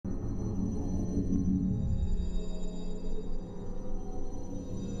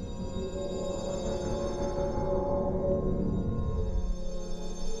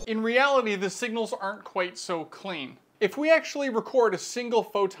in reality, the signals aren't quite so clean. If we actually record a single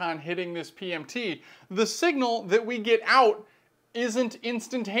photon hitting this PMT, the signal that we get out isn't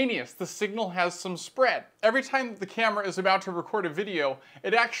instantaneous. The signal has some spread. Every time the camera is about to record a video,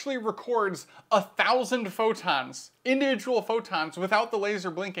 it actually records 1,000 photons, individual photons without the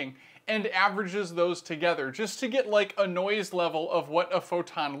laser blinking, and averages those together just to get like a noise level of what a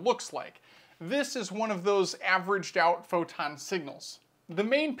photon looks like. This is one of those averaged out photon signals. The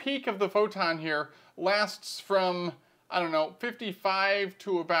main peak of the photon here lasts from, I don't know, 55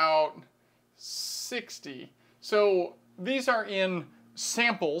 to about 60. So these are in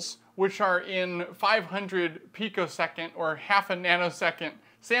samples, which are in 500 picosecond or half a nanosecond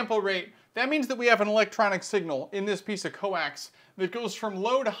sample rate. That means that we have an electronic signal in this piece of coax that goes from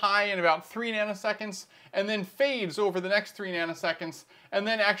low to high in about 3 nanoseconds and then fades over the next 3 nanoseconds and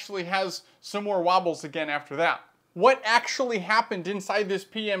then actually has some more wobbles again after that. What actually happened inside this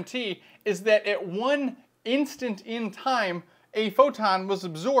PMT is that at one instant in time, a photon was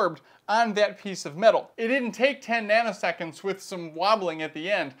absorbed on that piece of metal. It didn't take 10 nanoseconds with some wobbling at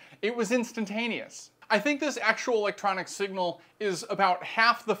the end. It was instantaneous. I think this actual electronic signal is about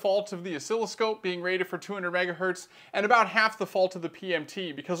half the fault of the oscilloscope being rated for 200 megahertz and about half the fault of the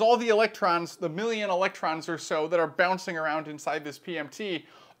PMT, because all the electrons, the million electrons or so that are bouncing around inside this PMT,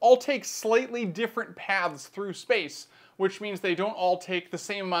 all take slightly different paths through space, which means they don't all take the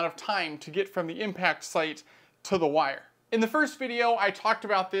same amount of time to get from the impact site to the wire. In the first video, I talked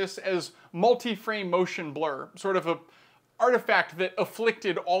about this as multi-frame motion blur, sort of an artifact that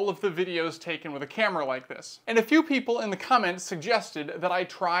afflicted all of the videos taken with a camera like this. And a few people in the comments suggested that I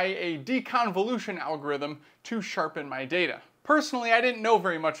try a deconvolution algorithm to sharpen my data. Personally, I didn't know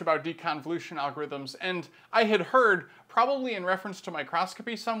very much about deconvolution algorithms, and I had heard, probably in reference to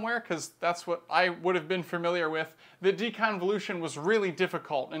microscopy somewhere, because that's what I would have been familiar with, that deconvolution was really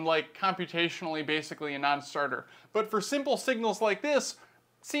difficult and like computationally basically a non-starter. But for simple signals like this,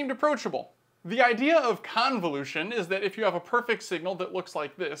 it seemed approachable. The idea of convolution is that if you have a perfect signal that looks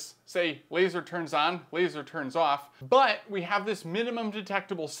like this, say laser turns on, laser turns off, but we have this minimum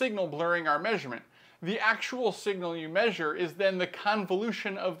detectable signal blurring our measurement. The actual signal you measure is then the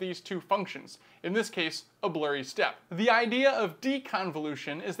convolution of these two functions, in this case, a blurry step. The idea of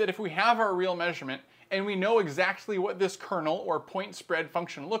deconvolution is that if we have our real measurement and we know exactly what this kernel or point spread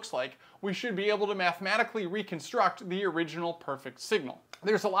function looks like, we should be able to mathematically reconstruct the original perfect signal.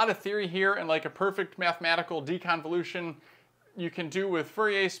 There's a lot of theory here, and like a perfect mathematical deconvolution you can do with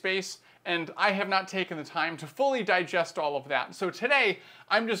Fourier space, and I have not taken the time to fully digest all of that. So today,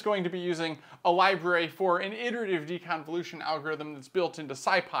 I'm just going to be using a library for an iterative deconvolution algorithm that's built into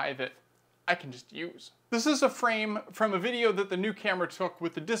SciPy that I can just use. This is a frame from a video that the new camera took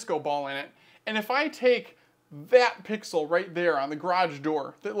with the disco ball in it, and if I take that pixel right there on the garage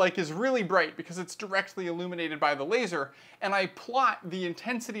door that like is really bright because it's directly illuminated by the laser, and I plot the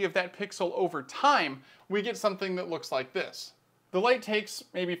intensity of that pixel over time, we get something that looks like this. The light takes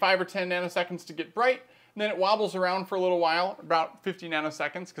maybe 5 or 10 nanoseconds to get bright, and then it wobbles around for a little while, about 50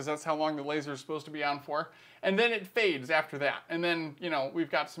 nanoseconds, because that's how long the laser is supposed to be on for, and then it fades after that, and then, you know,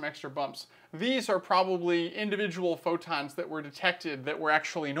 we've got some extra bumps. These are probably individual photons that were detected that were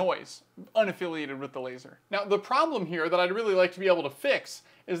actually noise, unaffiliated with the laser. Now, the problem here that I'd really like to be able to fix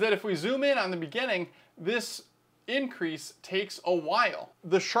is that if we zoom in on the beginning, this increase takes a while.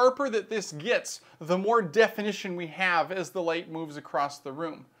 The sharper that this gets, the more definition we have as the light moves across the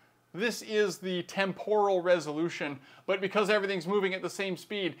room. This is the temporal resolution, but because everything's moving at the same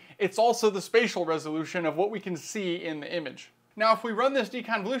speed, it's also the spatial resolution of what we can see in the image. Now, if we run this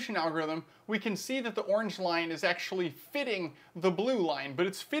deconvolution algorithm, we can see that the orange line is actually fitting the blue line, but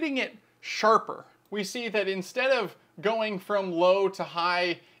it's fitting it sharper. We see that instead of going from low to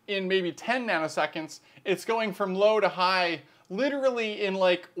high in maybe 10 nanoseconds, it's going from low to high literally in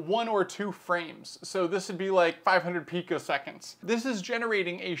like 1 or 2 frames. So this would be like 500 picoseconds. This is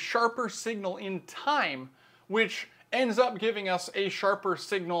generating a sharper signal in time, which ends up giving us a sharper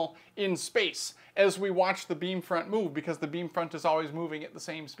signal in space as we watch the beam front move, because the beam front is always moving at the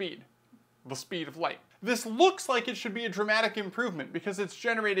same speed, the speed of light. This looks like it should be a dramatic improvement because it's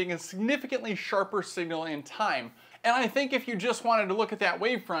generating a significantly sharper signal in time. And I think if you just wanted to look at that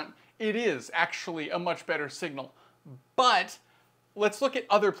wavefront, it is actually a much better signal. But let's look at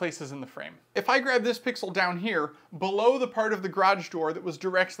other places in the frame. If I grab this pixel down here, below the part of the garage door that was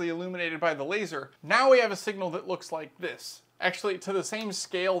directly illuminated by the laser, now we have a signal that looks like this. Actually, to the same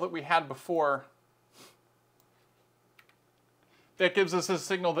scale that we had before, that gives us a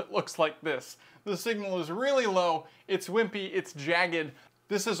signal that looks like this. The signal is really low, it's wimpy, it's jagged.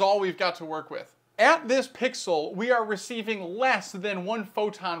 This is all we've got to work with. At this pixel, we are receiving less than 1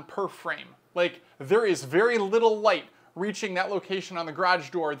 photon per frame. Like, there is very little light reaching that location on the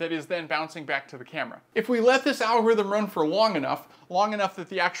garage door that is then bouncing back to the camera. If we let this algorithm run for long enough that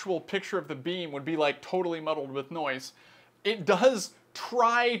the actual picture of the beam would be like totally muddled with noise, it does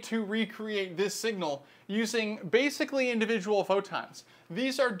try to recreate this signal using basically individual photons.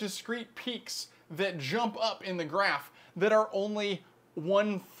 These are discrete peaks that jump up in the graph that are only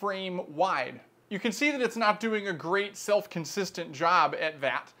 1 frame wide. You can see that it's not doing a great self-consistent job at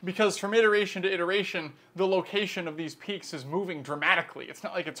that, because from iteration to iteration, the location of these peaks is moving dramatically. It's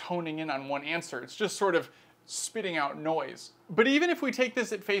not like it's honing in on one answer. It's just sort of spitting out noise. But even if we take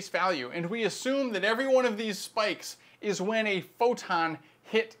this at face value and we assume that every one of these spikes is when a photon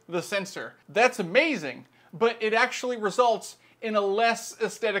hit the sensor, that's amazing, but it actually results in a less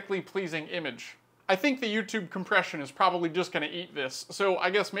aesthetically pleasing image. I think the YouTube compression is probably just going to eat this, so I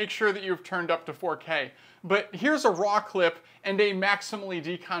guess make sure that you've turned up to 4K. But here's a raw clip and a maximally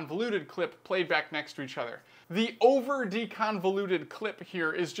deconvoluted clip played back next to each other. The over-deconvoluted clip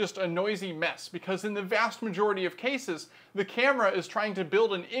here is just a noisy mess because in the vast majority of cases, the camera is trying to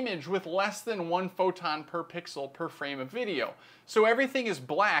build an image with less than 1 photon per pixel per frame of video. So everything is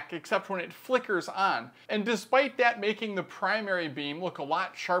black except when it flickers on. And despite that making the primary beam look a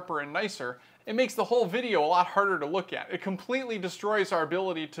lot sharper and nicer, it makes the whole video a lot harder to look at. It completely destroys our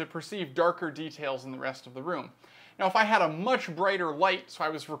ability to perceive darker details in the rest of the room. Now, if I had a much brighter light, so I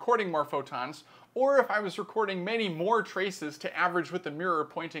was recording more photons, or if I was recording many more traces to average with the mirror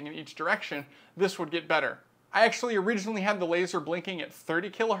pointing in each direction, this would get better. I actually originally had the laser blinking at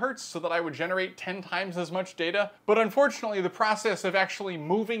 30 kilohertz so that I would generate 10 times as much data, but unfortunately the process of actually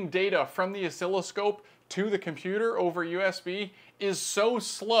moving data from the oscilloscope to the computer over USB is so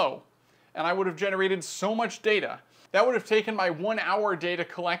slow, and I would have generated so much data. That would have taken my 1 hour data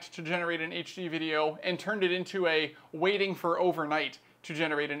collect to generate an HD video and turned it into a waiting for overnight to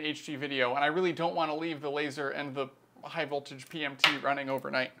generate an HD video, and I really don't want to leave the laser and the high voltage PMT running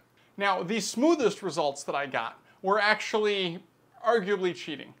overnight. Now, the smoothest results that I got were actually arguably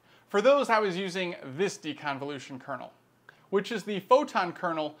cheating. For those, I was using this deconvolution kernel, which is the photon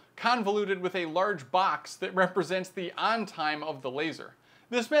kernel convoluted with a large box that represents the on time of the laser.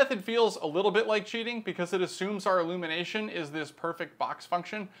 This method feels a little bit like cheating because it assumes our illumination is this perfect box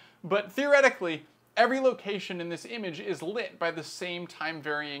function, but theoretically, every location in this image is lit by the same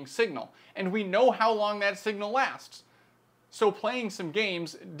time-varying signal, and we know how long that signal lasts. So playing some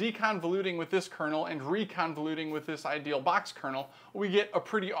games, deconvoluting with this kernel and reconvoluting with this ideal box kernel, we get a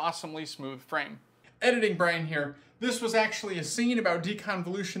pretty awesomely smooth frame. Editing Brian here. This was actually a scene about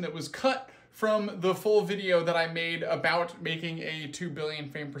deconvolution that was cut from the full video that I made about making a 2 billion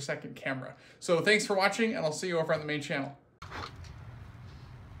frame per second camera. So thanks for watching, and I'll see you over on the main channel.